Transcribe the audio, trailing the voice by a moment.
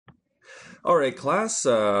All right, class,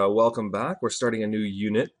 welcome back. We're starting a new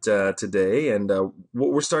unit today, and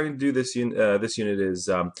what we're starting to do this unit is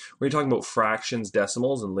we're talking about fractions,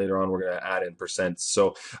 decimals, and later on we're going to add in percents.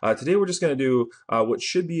 So today we're just going to do what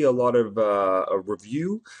should be a lot of a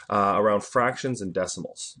review around fractions and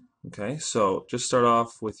decimals. Okay, so just start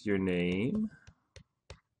off with your name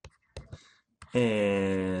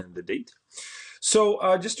and the date.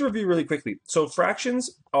 So just to review really quickly, so fractions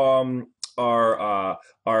are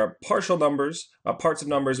partial numbers, parts of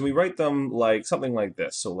numbers, and we write them like something like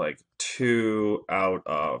this. So like 2 out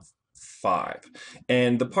of 5.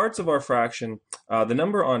 And the parts of our fraction, the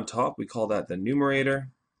number on top, we call that the numerator,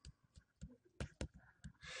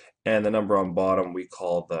 and the number on bottom we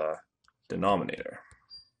call the denominator.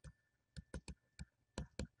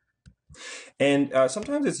 And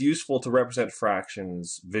sometimes it's useful to represent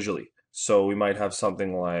fractions visually. So we might have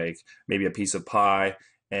something like maybe a piece of pie,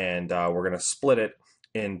 and we're going to split it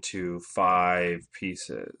into 5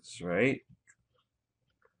 pieces, right?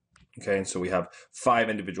 Okay, and so we have 5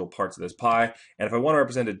 individual parts of this pie. And if I want to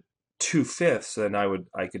represent it 2/5, then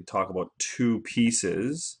I could talk about 2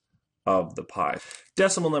 pieces of the pie.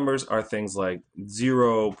 Decimal numbers are things like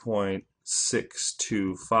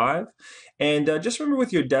 0.625. And just remember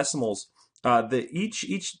with your decimals,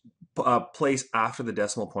 each place after the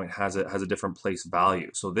decimal point has a different place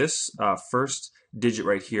value. So this first digit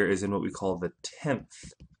right here is in what we call the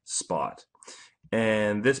 10th spot,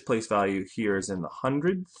 and this place value here is in the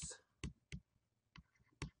 100th,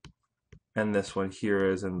 and this one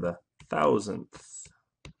here is in the 1000th,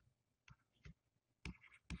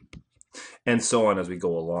 and so on as we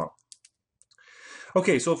go along.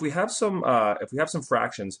 Okay, so if we have some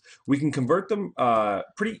fractions, we can convert them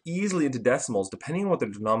pretty easily into decimals depending on what the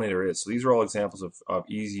denominator is. So these are all examples of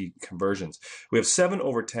easy conversions. We have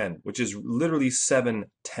 7/10, which is literally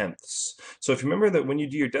 7/10. So if you remember that when you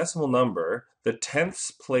do your decimal number, the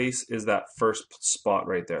 10th place is that first spot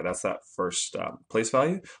right there. That's that first place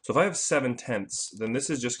value. So if I have 7/10, then this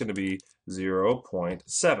is just going to be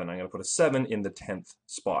 0.7. I'm going to put a 7 in the 10th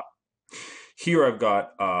spot. Here I've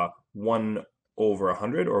got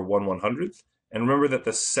 1/100 or 1/100th. And remember that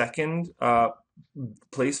the second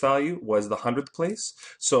place value was the 100th place.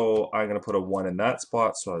 So I'm going to put a 1 in that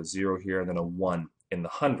spot. So a 0 here and then a 1 in the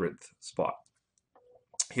 100th spot.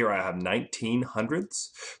 Here I have 19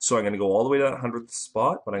 hundredths. So I'm going to go all the way to that 100th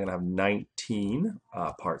spot, but I'm going to have 19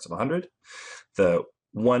 parts of 100. The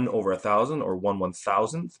 1/1000 or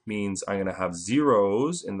 1/1000th means I'm going to have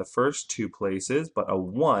zeros in the first 2 places, but a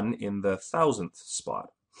 1 in the 1000th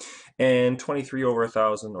spot. And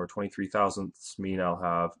 23/1000 or 23,000ths mean I'll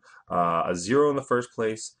have a 0 in the first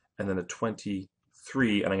place and then a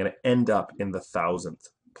 23, and I'm going to end up in the 1000th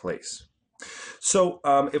place. So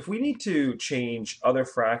if we need to change other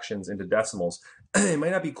fractions into decimals, it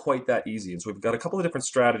might not be quite that easy. And so we've got a couple of different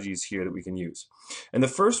strategies here that we can use. And the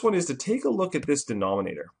first one is to take a look at this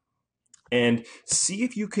denominator and see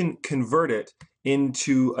if you can convert it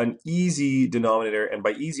into an easy denominator. And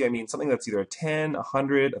by easy, I mean something that's either a 10,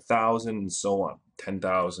 100, 1,000, and so on.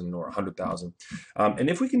 10,000 or 100,000. And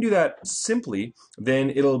if we can do that simply, then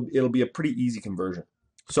it'll be a pretty easy conversion.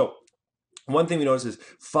 So one thing we notice is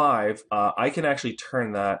 5, I can actually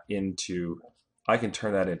turn that into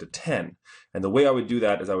 10. And the way I would do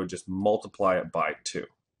that is I would just multiply it by 2.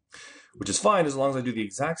 Which is fine as long as I do the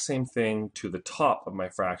exact same thing to the top of my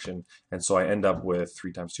fraction, and so I end up with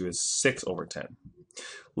 3 times 2 is 6/10.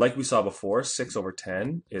 Like we saw before,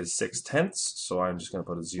 6/10 is 6/10, so I'm just going to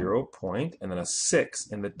put a 0 point and then a 6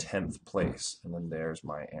 in the 10th place, and then there's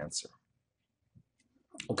my answer.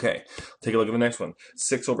 Okay, take a look at the next one,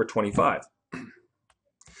 6/25.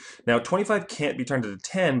 Now, 25 can't be turned into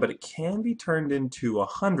 10, but it can be turned into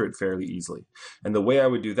 100 fairly easily. And the way I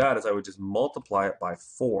would do that is I would just multiply it by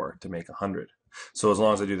 4 to make 100. So as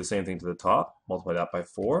long as I do the same thing to the top, multiply that by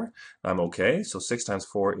 4, I'm okay. So 6 times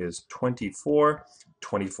 4 is 24.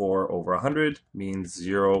 24/100 means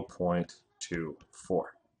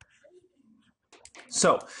 0.24.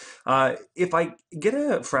 So if I get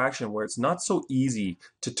a fraction where it's not so easy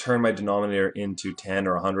to turn my denominator into 10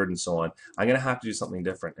 or 100 and so on, I'm going to have to do something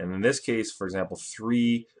different. And in this case, for example,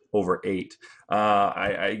 3/8.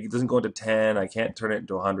 It doesn't go into 10. I can't turn it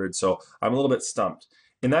into 100, so I'm a little bit stumped.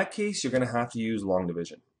 In that case, you're going to have to use long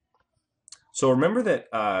division. So remember that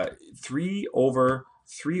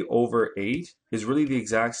 3/8 is really the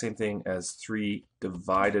exact same thing as 3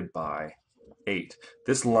 divided by 8.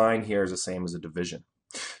 This line here is the same as a division.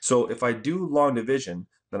 So if I do long division,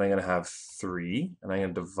 then I'm going to have 3, and I'm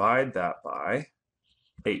going to divide that by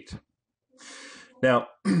 8. Now,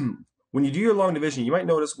 when you do your long division, you might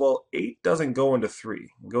notice, well, 8 doesn't go into 3.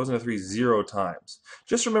 It goes into 3 0 times.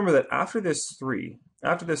 Just remember that after this 3,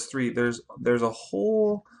 there's a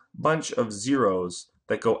whole bunch of zeros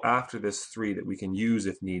that go after this 3 that we can use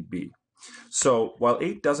if need be. So while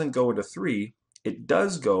 8 doesn't go into 3, it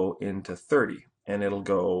does go into 30, and it'll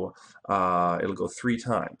go 3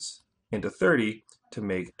 times into 30 to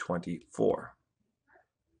make 24.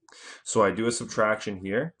 So I do a subtraction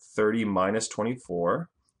here. 30 minus 24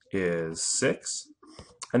 is 6.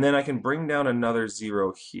 And then I can bring down another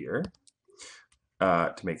 0 here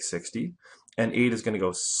to make 60. And 8 is going to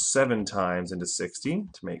go 7 times into 60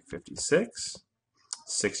 to make 56.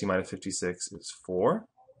 60 minus 56 is 4.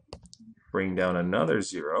 Bring down another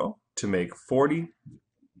 0 to make 40.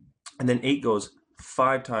 And then 8 goes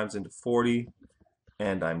 5 times into 40,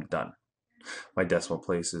 and I'm done. My decimal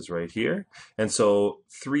place is right here. And so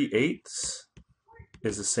 3/8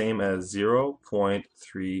 is the same as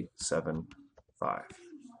 0.375.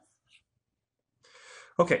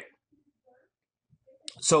 Okay.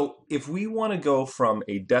 So if we want to go from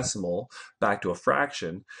a decimal back to a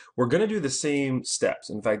fraction, we're going to do the same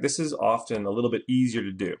steps. In fact, this is often a little bit easier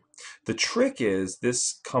to do. The trick is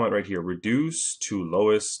this comment right here, reduce to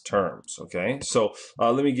lowest terms, okay? So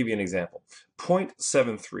let me give you an example.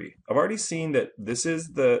 0.73. I've already seen that this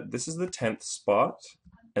is the 10th spot,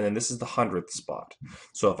 and then this is the 100th spot.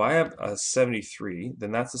 So if I have a 73,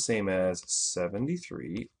 then that's the same as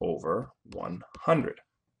 73 over 100.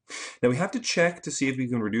 Now we have to check to see if we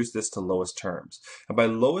can reduce this to lowest terms. And by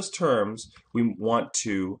lowest terms, we want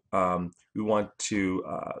to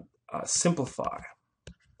simplify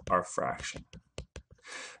our fraction.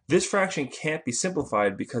 This fraction can't be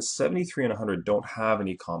simplified because 73 and 100 don't have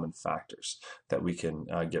any common factors that we can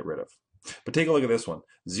get rid of. But take a look at this one.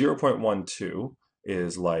 0.12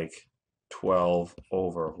 is like 12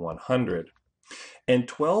 over 100. And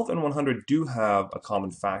 12 and 100 do have a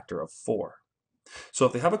common factor of 4. So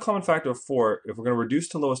if they have a common factor of 4, if we're going to reduce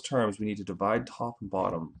to lowest terms, we need to divide top and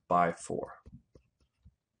bottom by 4.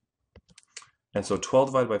 And so 12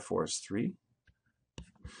 divided by 4 is 3.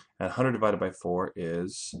 And 100 divided by 4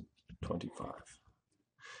 is 25.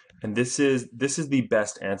 And this is the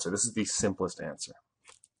best answer. This is the simplest answer.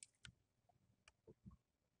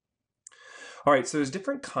 All right, so there's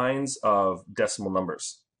different kinds of decimal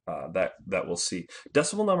numbers that we'll see.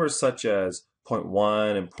 Decimal numbers such as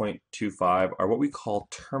 0.1 and 0.25 are what we call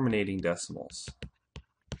terminating decimals.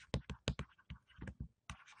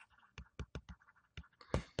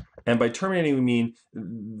 And by terminating, we mean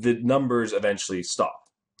the numbers eventually stop.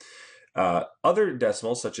 Other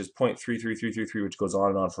decimals, such as 0.33333, which goes on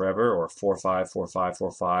and on forever, or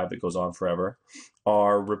 454545 that goes on forever,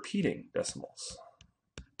 are repeating decimals.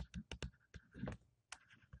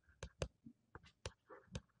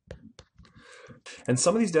 And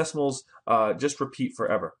some of these decimals just repeat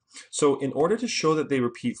forever. So in order to show that they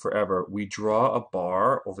repeat forever, we draw a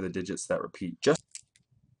bar over the digits that repeat.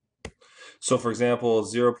 So for example,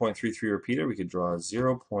 0.33 repeated, we could draw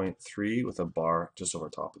 0.3 with a bar just over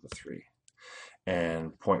top of the 3.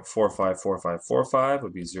 And 0.454545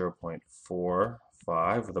 would be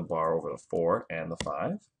 0.45 with a bar over the 4 and the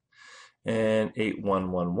 5. And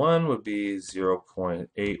 8111 would be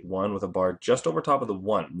 0.81 with a bar just over top of the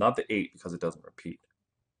 1, not the 8 because it doesn't repeat.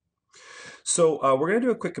 So we're going to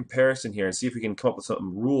do a quick comparison here and see if we can come up with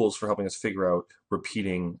some rules for helping us figure out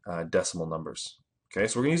repeating decimal numbers. Okay,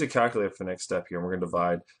 so we're going to use a calculator for the next step here, and we're going to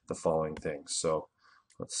divide the following things. So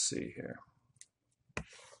let's see here.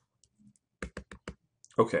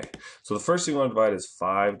 Okay, so the first thing we want to divide is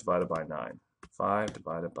 5 divided by 9. 5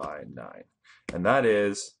 divided by 9. And that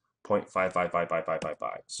is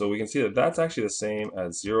 0.555555. So we can see that that's actually the same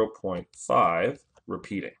as 0.5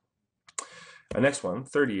 repeating. Next one,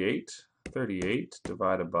 38. 38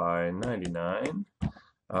 divided by 99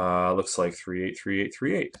 looks like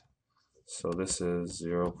 383838. So this is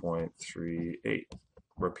 0.38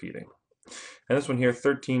 repeating. And this one here,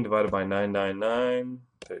 13 divided by 999.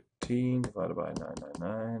 13 divided by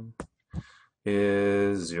 999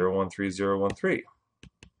 is 013013.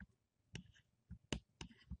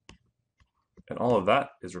 And all of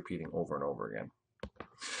that is repeating over and over again.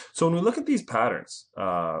 So when we look at these patterns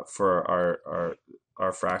for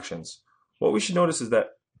our fractions, what we should notice is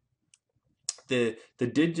that the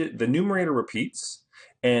numerator repeats,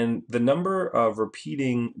 and the number of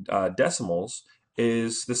repeating decimals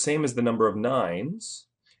is the same as the number of 9s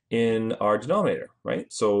in our denominator,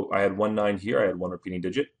 right? So I had 1 9 here, I had 1 repeating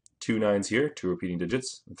digit, 2 9s here, 2 repeating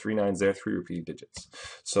digits, and 3 9s there, 3 repeating digits.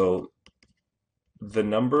 So the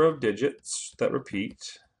number of digits that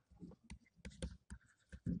repeat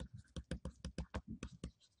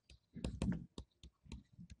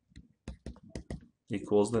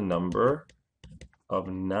equals the number of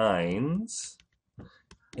 9s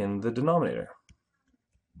in the denominator.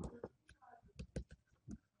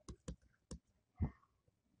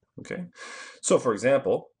 Okay, so for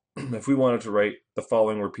example, if we wanted to write the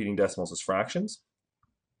following repeating decimals as fractions,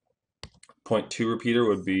 0.2 repeater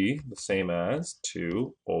would be the same as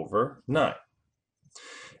 2 over 9.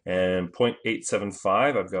 And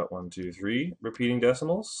 0.875, I've got 1, 2, 3 repeating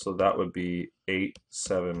decimals, so that would be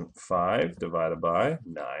 875 divided by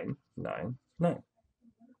 999.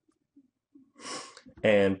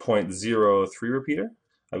 And 0.03 repeater,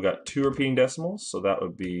 I've got 2 repeating decimals, so that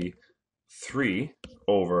would be 3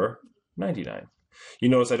 over 99. You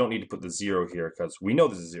notice I don't need to put the 0 here because we know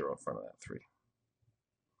there's a 0 in front of that 3.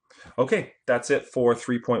 Okay, that's it for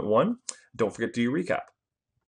 3.1. Don't forget to do your recap.